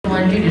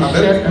wanted you to shut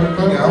the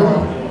fuck up.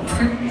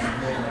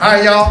 All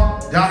right,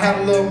 y'all. Y'all have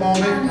a little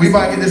moment. We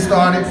about to get this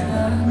started.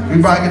 We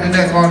about to get the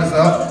next artist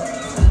up.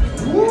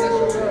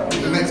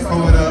 The next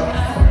poet up.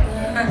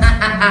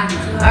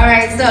 All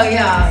right, so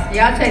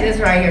y'all check this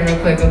right here real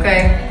quick,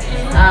 okay?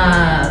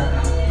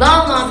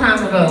 Long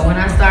time ago, when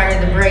I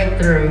started the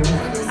breakthrough,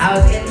 I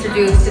was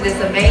introduced to this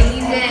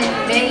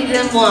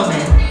amazing woman,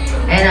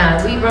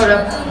 and we wrote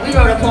a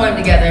poem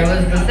together. It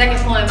was the second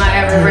poem I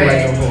ever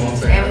read,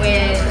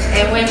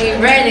 and when we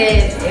read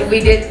it,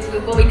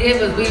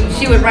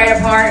 she would write a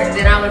part, and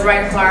then I would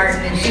write a part,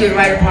 and then she would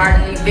write a part,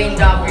 and we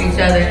binged off for each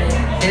other,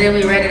 and then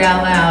we read it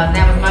out loud. And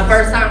that was my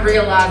first time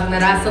realizing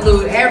that I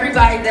salute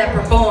everybody that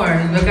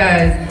performs,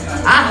 because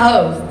I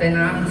host, and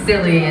I'm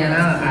silly, and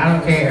I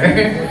don't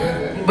care.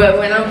 But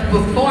when I'm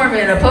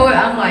performing a poet,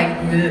 I'm like,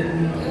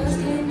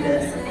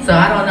 so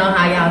I don't know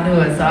how y'all do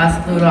it, so I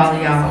salute all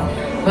of y'all.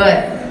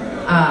 But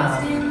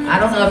I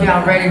don't know if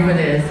y'all ready for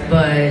this,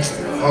 but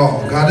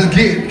oh God, just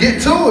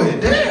get to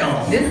it,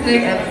 damn. This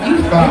nigga,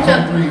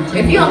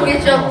 if you don't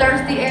get your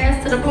thirsty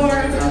ass to the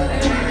chorus.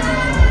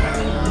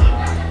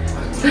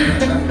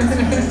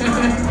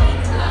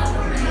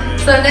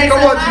 So next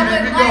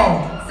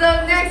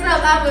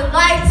up, I would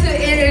like to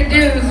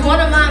introduce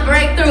one of my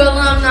breakthrough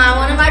alumni,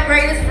 one of my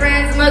greatest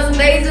friends, the most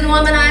amazing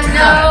woman I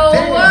know.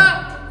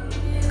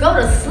 Go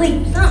to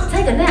sleep.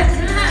 Take a nap.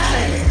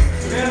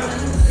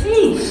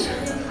 Sheesh.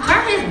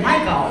 Turn his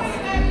mic off.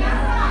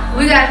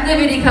 We got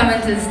Livity coming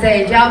to the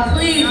stage. Y'all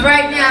please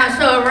right now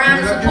show a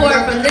round of support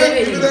for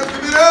Livity.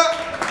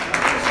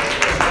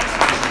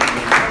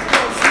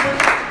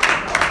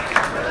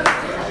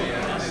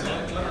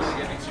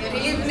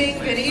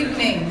 Good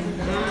evening.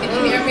 Can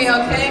you hear me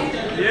okay?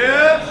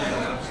 Yeah.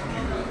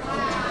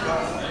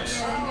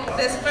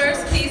 This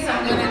first piece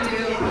I'm going to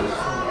do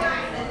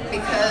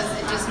because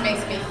it just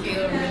makes me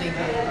feel really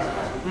good.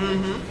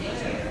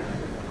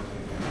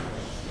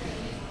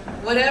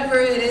 Whatever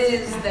it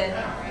is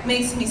that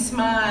makes me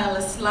smile,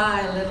 a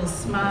sly little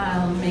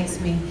smile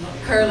makes me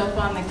curl up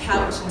on the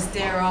couch and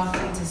stare off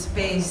into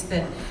space,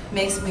 that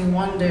makes me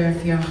wonder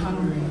if you're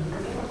hungry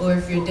or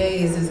if your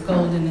day is as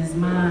golden as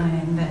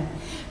mine, that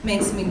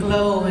makes me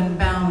glow and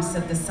bounce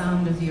at the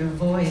sound of your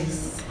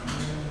voice.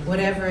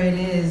 Whatever it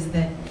is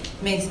that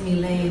makes me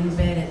lay in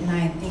bed at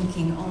night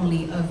thinking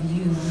only of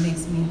you,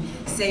 makes me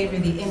savor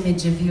the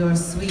image of your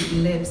sweet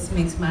lips,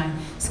 makes my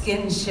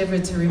skin shiver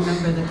to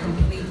remember the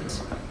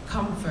complete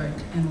comfort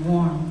and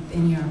warmth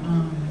in your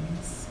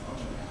arms.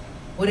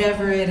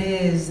 Whatever it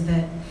is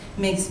that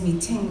makes me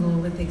tingle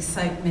with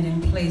excitement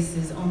in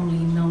places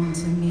only known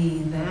to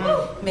me,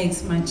 that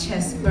makes my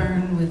chest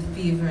burn with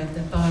fever at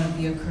the thought of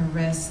your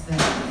caress, that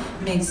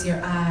makes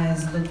your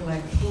eyes look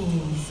like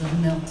pools of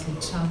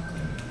melted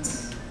chocolate,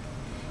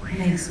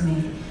 makes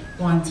me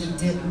want to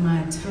dip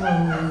my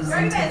toes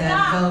into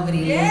that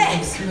velvety lake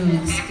of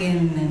smooth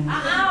skin and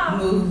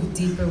move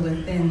deeper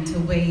within to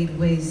wade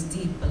waist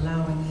deep,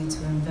 allowing you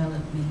to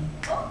envelop me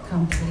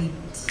complete.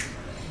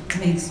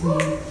 Makes me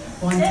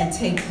want to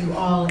take you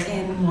all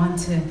in, want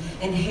to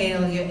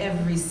inhale your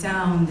every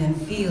sound and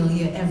feel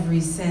your every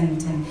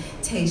scent and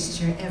taste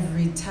your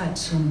every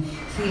touch and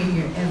hear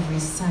your every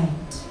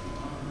sight.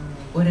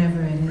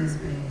 Whatever it is,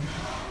 babe,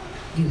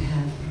 you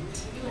have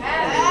it. You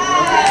have it.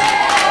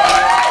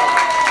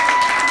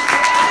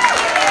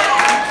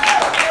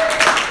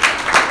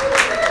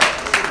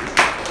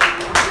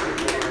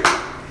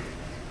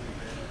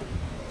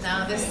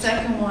 Now, this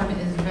second one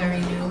is very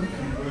new.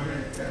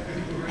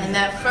 And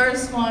that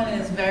first one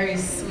is very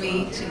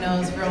sweet, you know,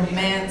 it's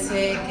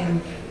romantic,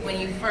 and when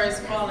you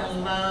first fall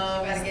in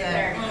love, it's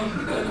that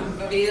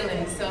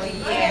feeling. So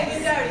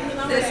yes,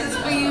 this is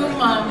for you,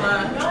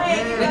 mama.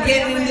 We're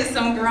getting into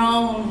some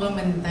grown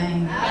woman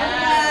thing.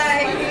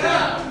 That's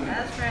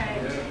right.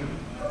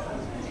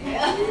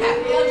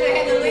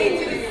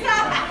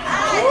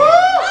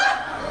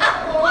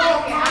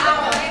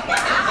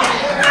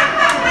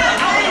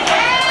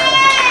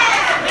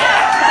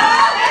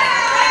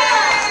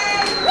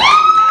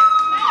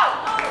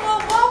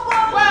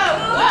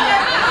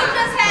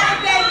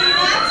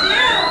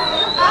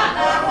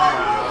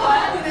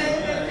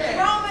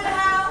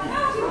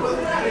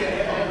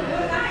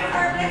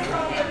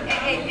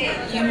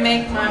 You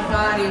make my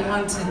body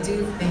want to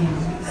do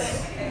things,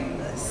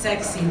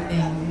 sexy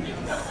things,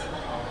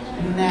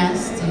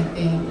 nasty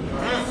things,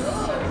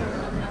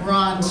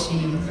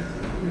 raunchy,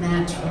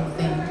 natural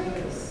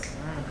things.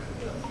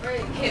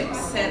 Hips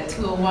set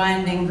to a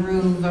winding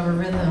groove of a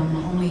rhythm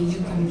only you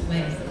can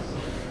play.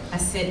 I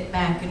sit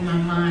back in my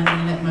mind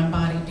and let my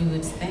body do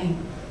its thing.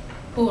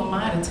 Who am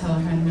I to tell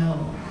her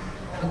no,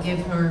 or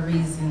give her a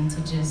reason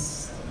to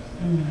just,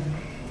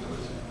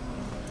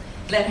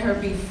 Let her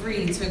be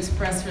free to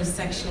express her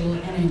sexual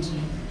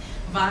energy,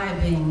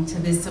 vibing to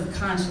this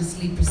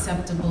subconsciously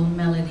perceptible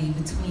melody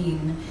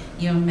between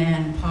your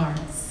man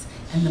parts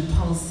and the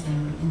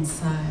pulsing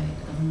inside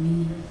of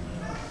me.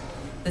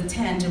 The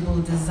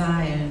tangible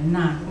desire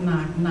knock,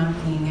 knock,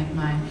 knocking at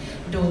my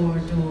door,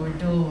 door,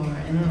 door,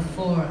 and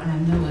before I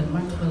know it,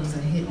 my clothes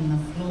are hitting the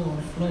floor,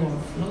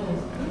 floor, floor.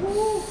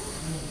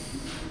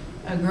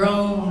 A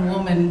grown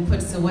woman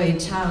puts away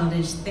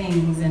childish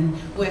things, and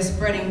we're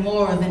spreading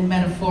more than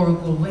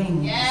metaphorical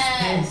wings.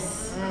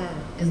 Yes.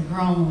 This is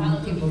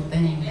grown people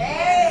thing.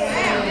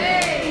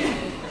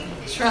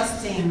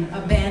 Trusting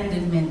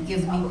abandonment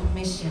gives me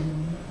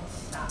permission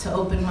to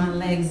open my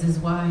legs as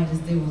wide as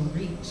they will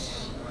reach.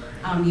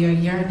 I'm your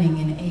yearning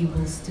and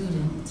able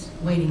student,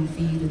 waiting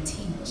for you to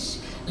teach.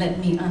 Let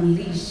me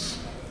unleash,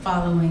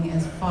 following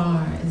as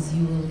far as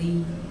you will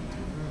lead.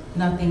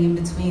 Nothing in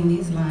between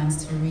these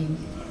lines to read.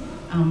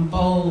 I'm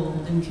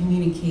bold and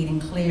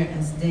communicating clear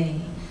as day.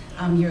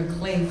 I'm your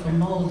clay for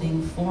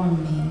molding,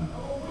 form me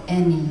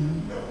any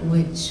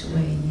which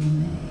way you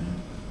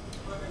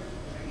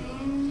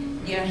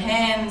may. Your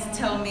hands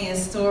tell me a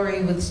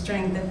story with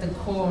strength at the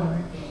core.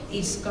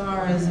 Each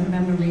scar is a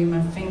memory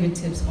my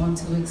fingertips want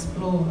to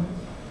explore.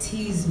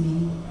 Tease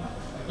me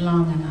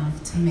long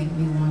enough to make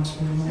me want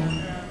you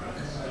more.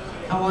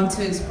 I want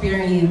to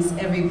experience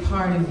every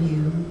part of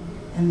you,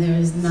 and there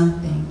is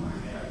nothing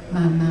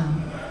my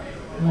mouth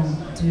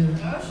won't do.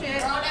 Oh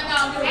shit.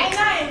 Ain't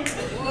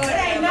nothing.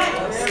 Ain't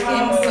nothing.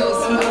 Skin so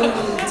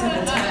smooth to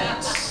the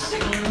touch.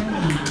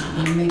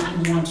 You make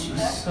me want you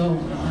so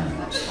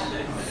much.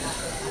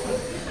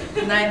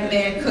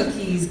 Nightmare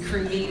cookies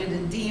created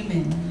a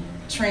demon.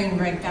 Train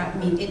wreck got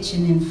me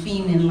itching and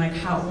fiending like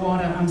hot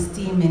water. I'm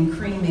steaming,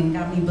 creaming,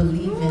 got me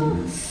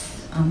believing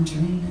I'm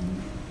dreaming.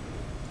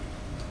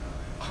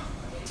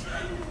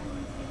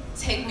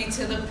 Take me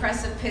to the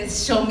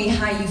precipice, show me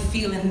how you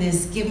feel in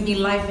this. Give me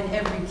life in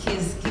every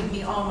kiss, give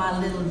me all my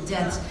little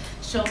debts.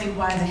 Show me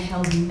why the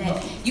hell we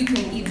met. You can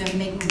even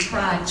make me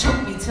cry,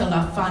 choke me till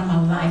I find my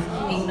life.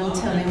 Ain't no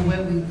telling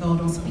where we go,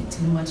 don't speak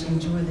too much,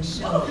 enjoy the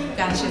show.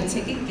 Got your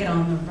ticket, get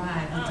on the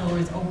ride. The door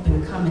is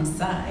open, come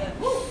inside.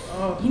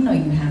 You know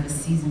you have a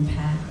season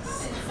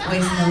pass.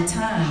 Waste no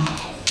time,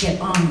 get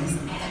on this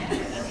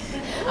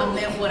ass. I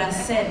meant what I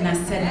said and I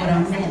said what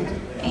I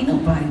meant. Ain't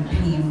nobody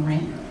paying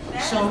rent.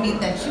 Show me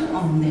that you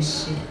own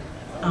this shit.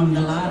 I'm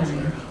the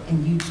lottery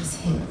and you just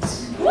hit.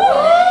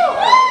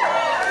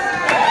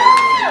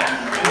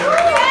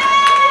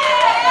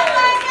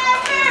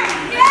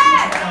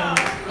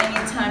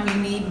 Anytime you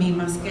need me,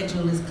 my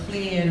schedule is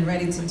cleared,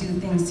 ready to do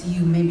things to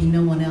you maybe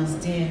no one else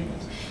dared.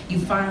 You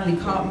finally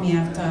caught me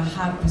after a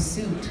hot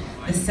pursuit.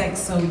 The sex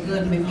so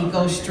good made me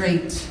go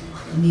straight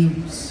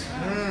news.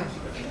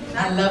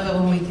 I love it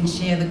when we can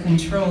share the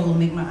control,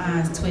 make my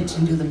eyes twitch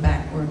and do the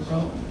backward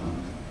roll.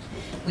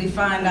 We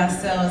find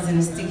ourselves in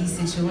a sticky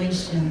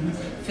situation,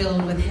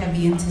 filled with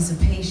heavy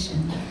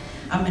anticipation.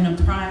 I'm in a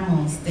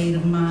primal state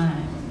of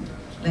mind.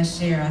 Let's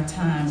share our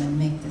time and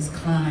make this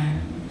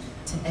climb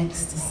to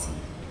ecstasy.